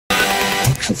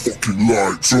Get your fucking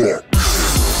lights up.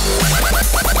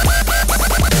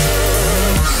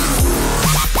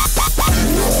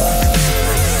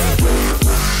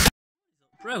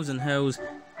 Bros and hoes,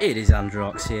 it is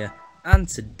Androx here, and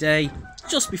today,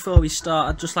 just before we start,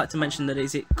 I'd just like to mention that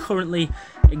it's currently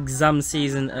exam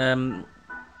season.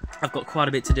 I've got quite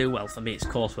a bit to do. Well, for me it's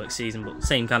coursework season, but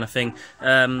same kind of thing.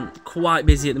 Quite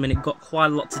busy at the minute, got quite a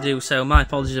lot to do, so my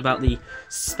apologies about the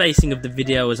spacing of the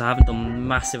videos. I haven't done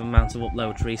massive amounts of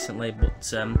uploads recently,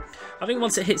 but I think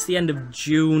once it hits the end of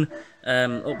June,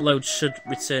 uploads should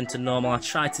return to normal. I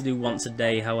try to do once a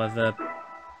day, however,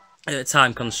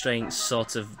 time constraints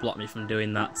sort of block me from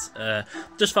doing that.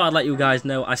 Just thought I'd let you guys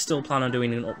know I still plan on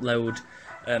doing an upload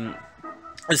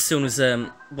as soon as,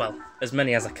 well, as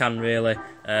many as I can really.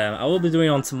 I will be doing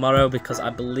on tomorrow because I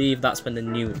believe that's when the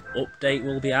new update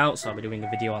will be out, so I'll be doing a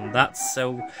video on that.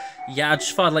 So yeah, I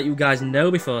just thought I'd let you guys know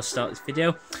before I start this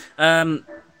video.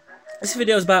 This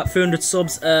video is about 300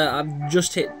 subs. I've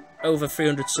just hit over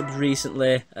 300 subs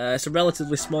recently. It's a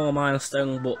relatively small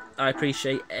milestone, but I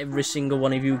appreciate every single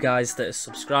one of you guys that has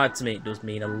subscribed to me. It does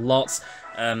mean a lot.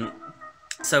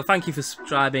 So thank you for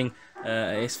subscribing.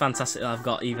 It's fantastic that I've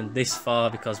got even this far,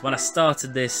 because when I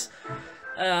started this,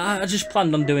 I just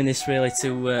planned on doing this really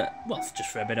to, well, just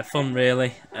for a bit of fun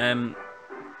really.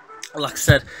 Like I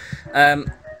said,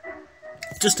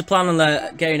 just to plan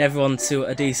on getting everyone to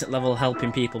a decent level,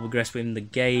 helping people progress within the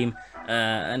game,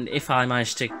 and if I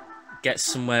manage to get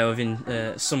somewhere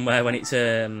within somewhere when it's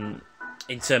in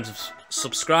terms of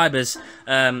subscribers,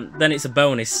 then it's a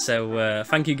bonus. So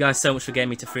thank you guys so much for getting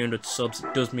me to 300 subs.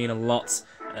 It does mean a lot.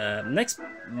 Next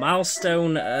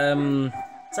milestone,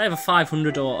 say either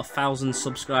 500 or 1,000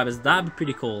 subscribers. That'd be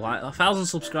pretty cool. Like 1,000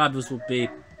 subscribers would be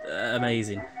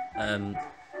amazing. So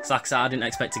like I said, I didn't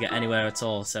expect to get anywhere at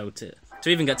all, so to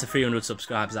even get to 300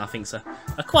 subscribers, I think it's a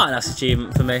quite a nice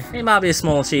achievement for me. It might be a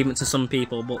small achievement to some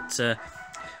people, but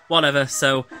whatever.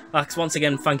 So like, once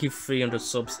again, thank you for 300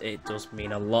 subs. It does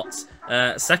mean a lot.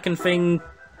 Second thing,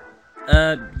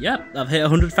 yeah, I've hit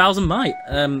 100,000 might.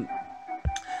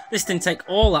 This didn't take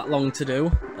all that long to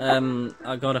do.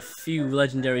 I got a few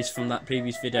legendaries from that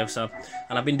previous video,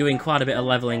 and I've been doing quite a bit of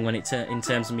leveling when it in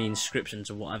terms of me inscriptions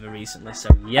or whatever recently. So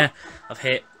yeah, I've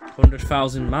hit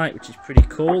 100,000 might, which is pretty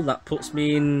cool. That puts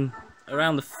me in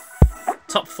around the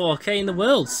top 4K in the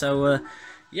world. So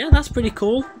yeah, that's pretty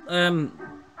cool.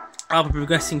 I'll be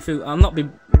progressing through. I'll not be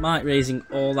might raising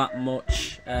all that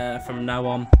much from now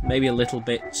on. Maybe a little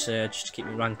bit just to keep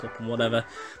me rank up and whatever.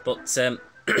 But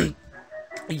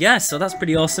yeah, so that's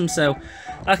pretty awesome. So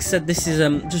like I said, this is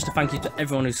just a thank you to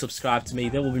everyone who subscribed to me.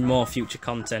 There will be more future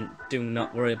content, do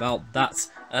not worry about that.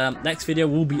 Next video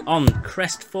will be on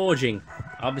crest forging.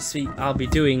 Obviously I'll be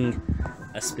doing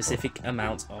a specific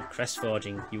amount of crest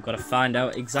forging. You've got to find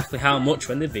out exactly how much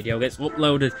when the video gets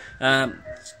uploaded.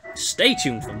 Stay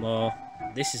tuned for more.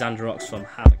 This is Androx from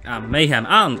Havoc and Mayhem,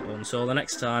 and until the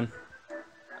next time,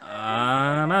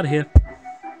 I'm out of here.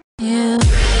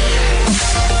 Yeah.